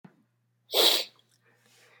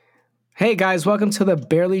Hey guys, welcome to the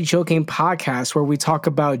Barely Joking podcast where we talk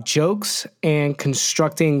about jokes and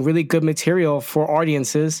constructing really good material for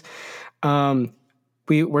audiences. We're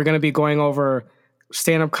going to be going over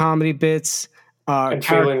stand-up comedy bits, and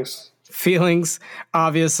feelings,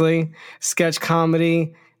 obviously, sketch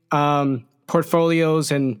comedy,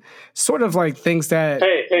 portfolios, and sort of like things that...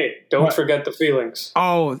 Hey, don't forget the feelings.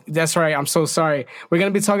 Oh, that's right. I'm so sorry. We're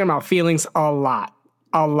going to be talking about feelings a lot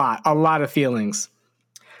of feelings.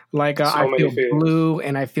 Like I feel blue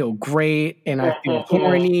and I feel great and I feel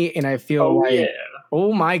horny and I feel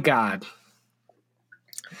oh my God.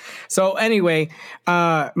 So anyway,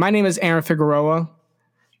 my name is Aaron Figueroa.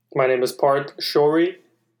 My name is Parth Shori.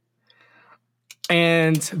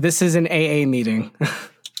 And this is an AA meeting.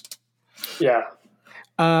 Yeah.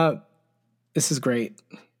 This is great.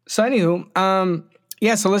 So anywho,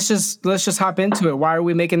 so let's just hop into it. Why are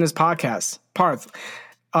we making this podcast? Parth,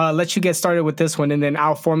 let you get started with this one, and then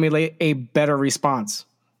I'll formulate a better response.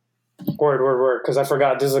 Word, because I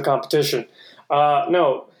forgot this is a competition.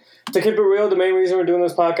 No, to keep it real, the main reason we're doing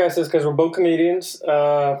this podcast is because we're both comedians.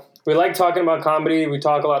 We like talking about comedy. We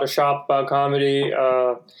talk a lot of shop about comedy.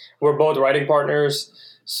 We're both writing partners.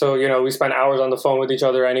 So, we spend hours on the phone with each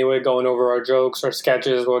other anyway, going over our jokes, our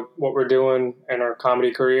sketches, what we're doing in our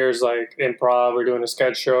comedy careers, like improv, we're doing a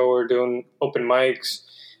sketch show, we're doing open mics.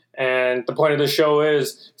 And the point of the show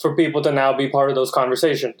is for people to now be part of those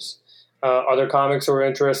conversations. Other comics who are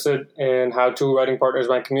interested in how two writing partners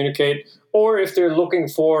might communicate, or if they're looking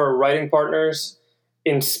for writing partners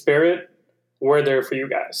in spirit, we're there for you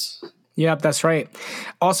guys. Yep, that's right.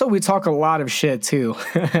 Also, we talk a lot of shit too.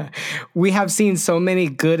 We have seen so many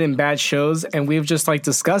good and bad shows, and we've just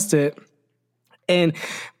discussed it. And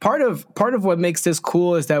part of what makes this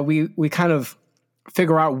cool is that we kind of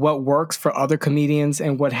figure out what works for other comedians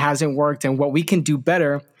and what hasn't worked and what we can do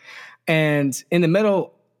better. And in the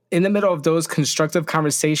middle of those constructive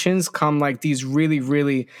conversations come these really,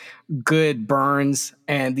 really good burns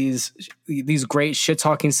and these great shit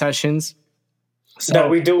talking sessions. So,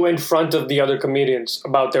 that we do in front of the other comedians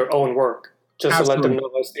about their own work, just absolutely. To let them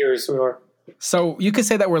know how serious we are. So you could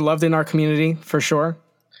say that we're loved in our community for sure.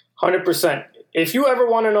 100%. If you ever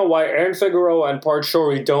want to know why Aaron Figueroa and Parth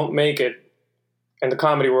Shori don't make it in the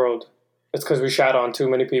comedy world, it's because we shat on too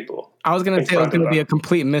many people. I was going to say it was going to be a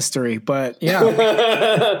complete mystery, but yeah.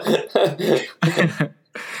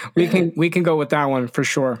 we can go with that one for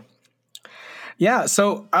sure. Yeah,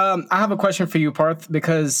 so I have a question for you, Parth,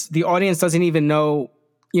 because the audience doesn't even know,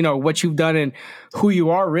 what you've done and who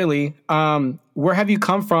you are really. Where have you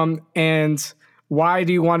come from, and why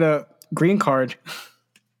do you want a green card?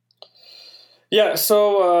 Yeah,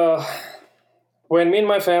 so when me and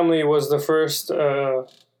my family was the first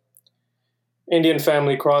Indian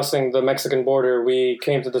family crossing the Mexican border, we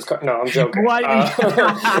came to this. No, I'm joking. What?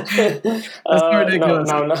 That's ridiculous.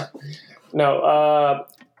 No.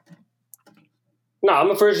 No,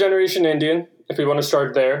 I'm a first-generation Indian, if we want to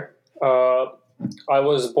start there. I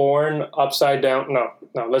was born upside down. No,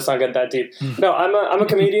 let's not get that deep. No, I'm a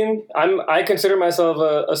comedian. I consider myself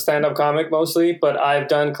a stand-up comic mostly, but I've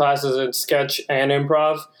done classes in sketch and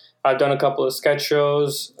improv. I've done a couple of sketch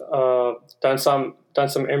shows, done some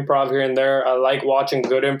improv here and there. I like watching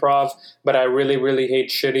good improv, but I really, really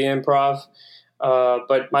hate shitty improv.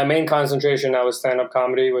 But my main concentration now is stand-up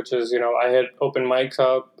comedy, which is, I hit open mics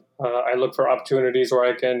up. I look for opportunities where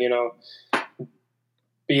I can,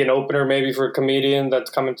 be an opener maybe for a comedian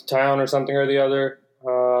that's coming to town or something or the other.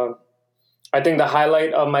 I think the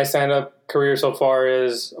highlight of my stand-up career so far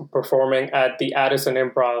is performing at the Addison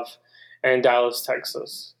Improv in Dallas,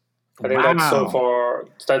 Texas. I think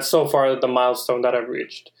that's so far the milestone that I've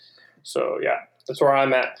reached. So, yeah, that's where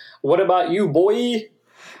I'm at. What about you, boy?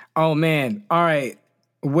 Oh, man. All right.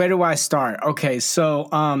 Where do I start? Okay, so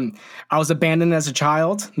I was abandoned as a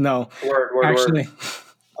child. No, actually,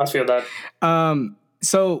 I feel that.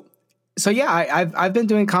 So yeah, I've been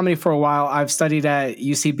doing comedy for a while. I've studied at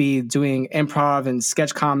UCB doing improv and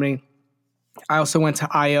sketch comedy. I also went to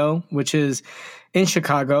IO, which is in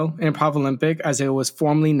Chicago, Improv Olympic, as it was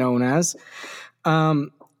formerly known as.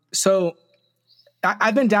 So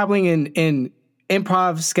I've been dabbling in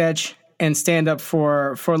improv, sketch, and stand up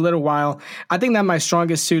for a little while. I think that my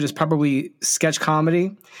strongest suit is probably sketch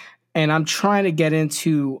comedy, and I'm trying to get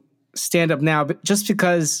into stand up now, but just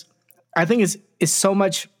because I think it's so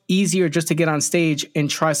much easier just to get on stage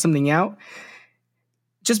and try something out.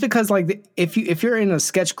 Just because if you're in a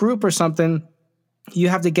sketch group or something, you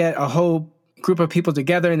have to get a whole group of people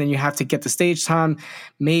together, and then you have to get the stage time,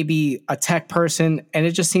 maybe a tech person, and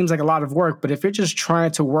it just seems like a lot of work. But if you're just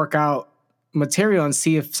trying to work out material and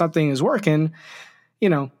see if something is working,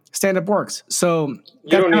 stand up works. So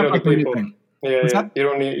you don't need other the new people. thing. Yeah, What's yeah. that?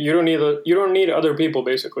 You don't need other people.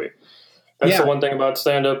 Basically, that's the Yeah. one thing about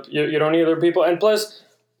stand up. You don't need other people, and plus,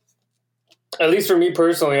 at least for me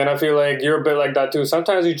personally, and I feel like you're a bit like that too.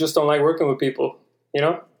 Sometimes you just don't like working with people. You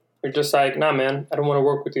know, you're just like, nah, man, I don't want to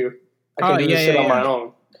work with you. I can do this shit on my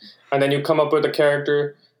own. And then you come up with a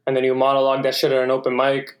character, and then you monologue that shit at an open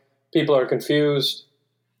mic. People are confused.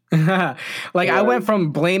 I went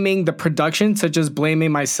from blaming the production to just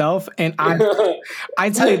blaming myself, and I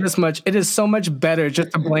tell you this much: it is so much better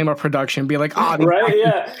just to blame a production. Be like, right,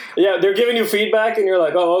 yeah. They're giving you feedback, and you're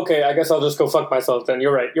like, oh, okay. I guess I'll just go fuck myself. Then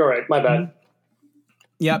you're right. My bad.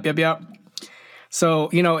 Yep. So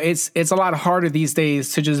it's a lot harder these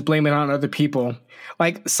days to just blame it on other people.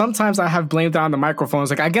 Like sometimes I have blamed it on the microphones.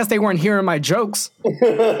 Like I guess they weren't hearing my jokes.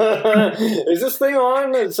 Is this thing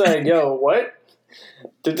on? It's like, yo, what?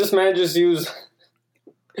 Did this man just use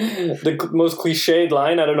the most cliched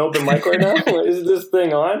line at an open mic right now? Is this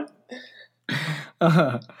thing on?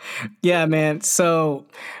 Yeah, man. So,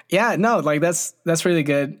 yeah, no, like that's really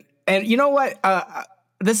good. And you know what?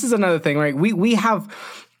 This is another thing, right? We have,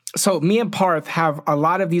 so me and Parth have a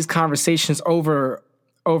lot of these conversations over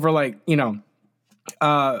like,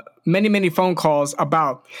 many phone calls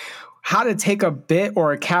about how to take a bit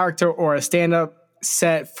or a character or a stand-up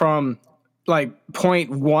set from like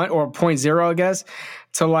 0.1 or 0.0, I guess,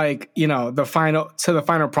 to like, the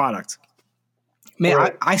final product. Man,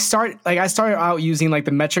 right. I started out using like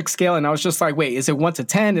the metric scale, and I was just like, wait, is it 1 to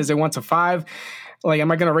 10? Is it 1 to 5? Like,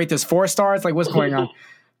 am I going to rate this 4 stars? Like, what's going on?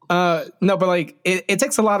 No, but like it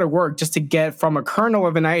takes a lot of work just to get from a kernel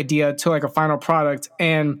of an idea to like a final product.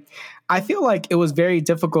 And I feel like it was very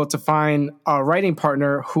difficult to find a writing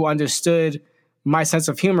partner who understood my sense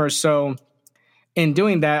of humor. So in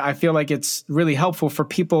doing that, I feel like it's really helpful for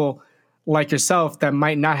people like yourself that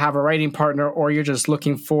might not have a writing partner, or you're just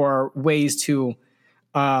looking for ways to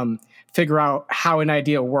figure out how an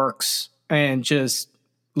idea works and just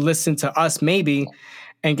listen to us maybe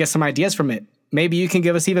and get some ideas from it. Maybe you can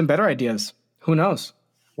give us even better ideas. Who knows?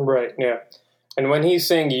 Right, yeah. And when he's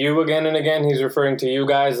saying you again and again, he's referring to you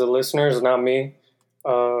guys, the listeners, not me.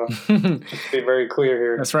 Just to be very clear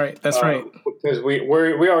here. That's right. Because we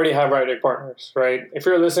already have writing partners, right? If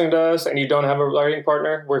you're listening to us and you don't have a writing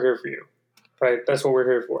partner, we're here for you, right? That's what we're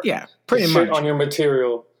here for. Yeah, pretty much. Shit on your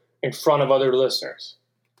material in front of other listeners,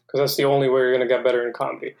 because that's the only way you're going to get better in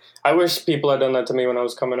comedy. I wish people had done that to me when I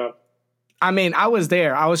was coming up. I mean, I was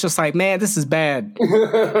there. I was just like, man, this is bad.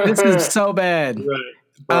 This is so bad.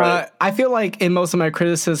 Right. I feel like in most of my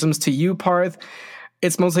criticisms to you, Parth,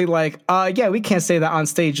 it's mostly like, yeah, we can't say that on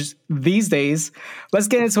stage these days. Let's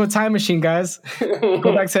get into a time machine, guys.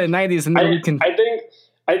 Go back to the 90s, and then we can.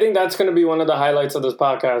 I think that's going to be one of the highlights of this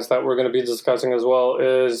podcast that we're going to be discussing as well,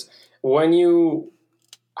 is when you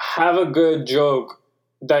have a good joke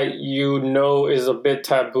that you know is a bit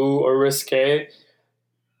taboo or risque,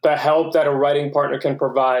 the help that a writing partner can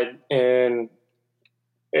provide in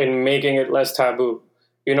making it less taboo,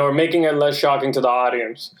 or making it less shocking to the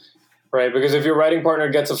audience, right? Because if your writing partner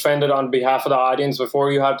gets offended on behalf of the audience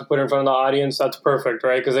before you have to put it in front of the audience, that's perfect,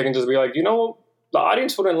 right? Because they can just be like, the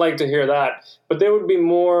audience wouldn't like to hear that, but they would be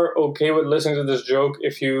more okay with listening to this joke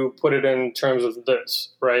if you put it in terms of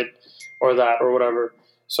this, right? Or that, or whatever.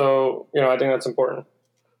 So, I think that's important.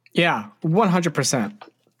 Yeah, 100%.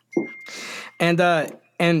 And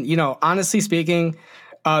honestly speaking,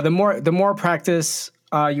 the more practice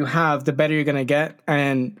you have, the better you're going to get.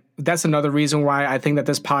 And that's another reason why I think that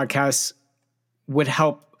this podcast would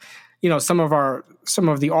help, some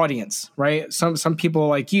of the audience, right? Some people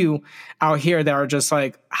like you out here that are just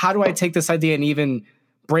like, how do I take this idea and even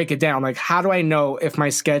break it down? Like, how do I know if my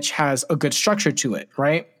sketch has a good structure to it,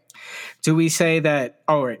 right? Do we say that,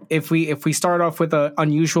 all right, if we start off with an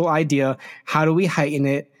unusual idea, how do we heighten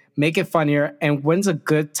it, make it funnier, and when's a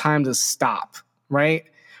good time to stop, right?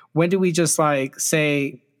 When do we just like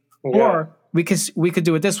say, or we could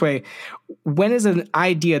do it this way. When is an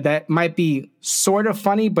idea that might be sort of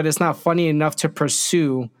funny, but it's not funny enough to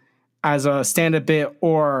pursue as a stand-up bit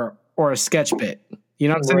or a sketch bit? You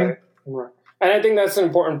know what I'm saying? Right. And I think that's an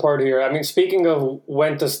important part here. I mean, speaking of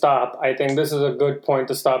when to stop, I think this is a good point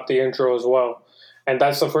to stop the intro as well. And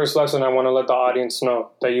that's the first lesson I want to let the audience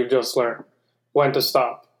know that you've just learned. When to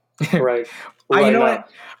stop, right? You know what?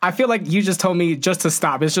 I feel like you just told me just to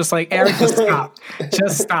stop. It's just like, Eric, just stop.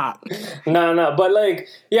 Just stop. No. But like,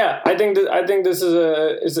 yeah, I think this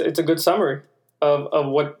is it's a good summary of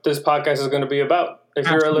what this podcast is going to be about. If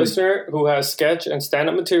Absolutely. You're a listener who has sketch and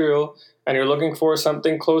stand-up material and you're looking for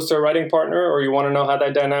something close to a writing partner, or you want to know how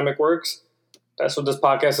that dynamic works, that's what this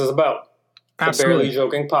podcast is about. Absolutely. The Barely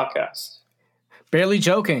Joking Podcast. Barely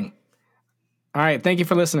joking. All right. Thank you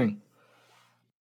for listening.